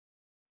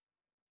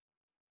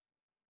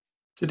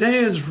Today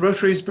is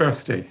Rotary's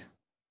birthday,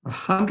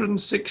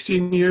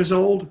 116 years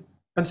old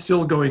and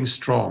still going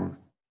strong.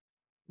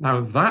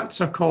 Now that's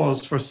a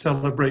cause for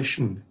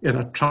celebration in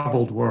a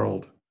troubled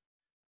world.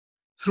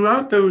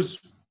 Throughout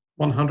those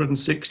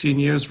 116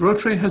 years,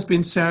 Rotary has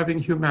been serving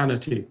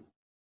humanity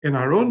in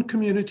our own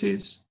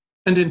communities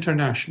and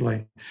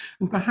internationally.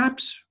 And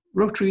perhaps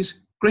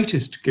Rotary's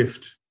greatest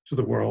gift to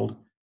the world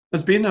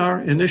has been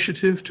our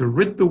initiative to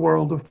rid the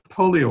world of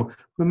polio.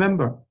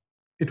 Remember,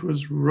 it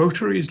was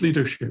Rotary's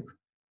leadership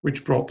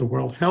which brought the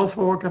World Health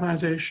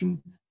Organization,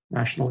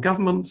 national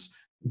governments,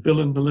 the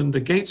Bill and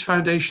Melinda Gates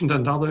Foundation,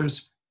 and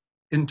others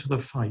into the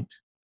fight.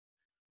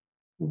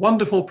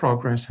 Wonderful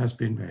progress has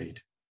been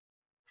made.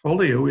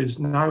 Polio is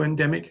now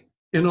endemic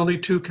in only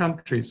 2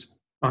 countries,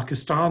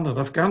 Pakistan and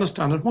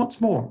Afghanistan, and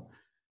what's more,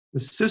 the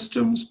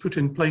systems put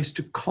in place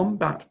to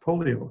combat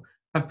polio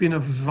have been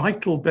of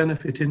vital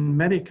benefit in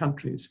many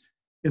countries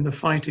in the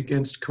fight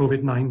against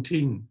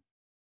COVID-19.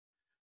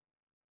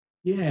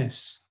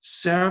 Yes,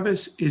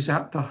 service is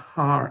at the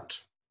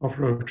heart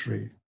of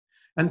Rotary.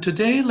 And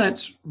today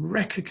let's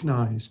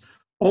recognize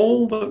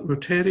all that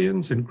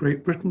Rotarians in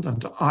Great Britain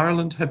and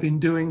Ireland have been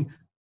doing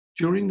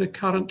during the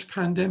current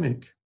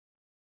pandemic.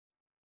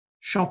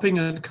 Shopping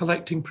and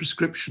collecting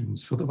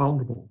prescriptions for the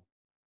vulnerable,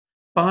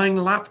 buying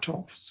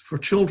laptops for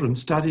children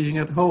studying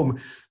at home,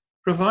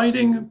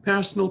 providing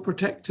personal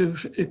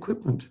protective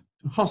equipment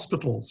to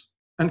hospitals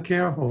and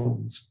care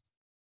homes,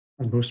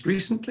 and most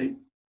recently,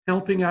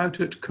 helping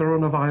out at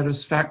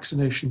coronavirus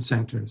vaccination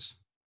centres.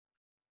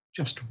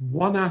 Just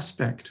one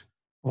aspect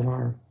of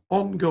our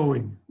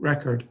ongoing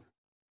record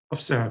of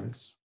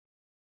service.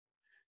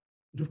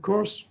 But of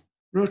course,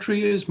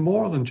 Rotary is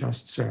more than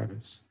just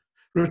service.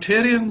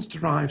 Rotarians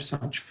derive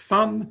such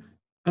fun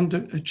and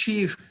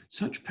achieve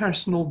such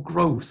personal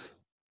growth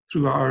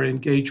through our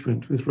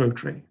engagement with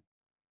Rotary.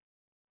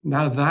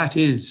 Now that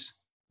is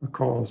a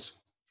cause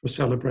for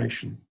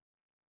celebration.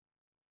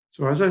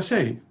 So as I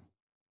say,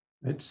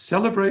 let's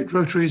celebrate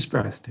Rotary's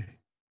birthday.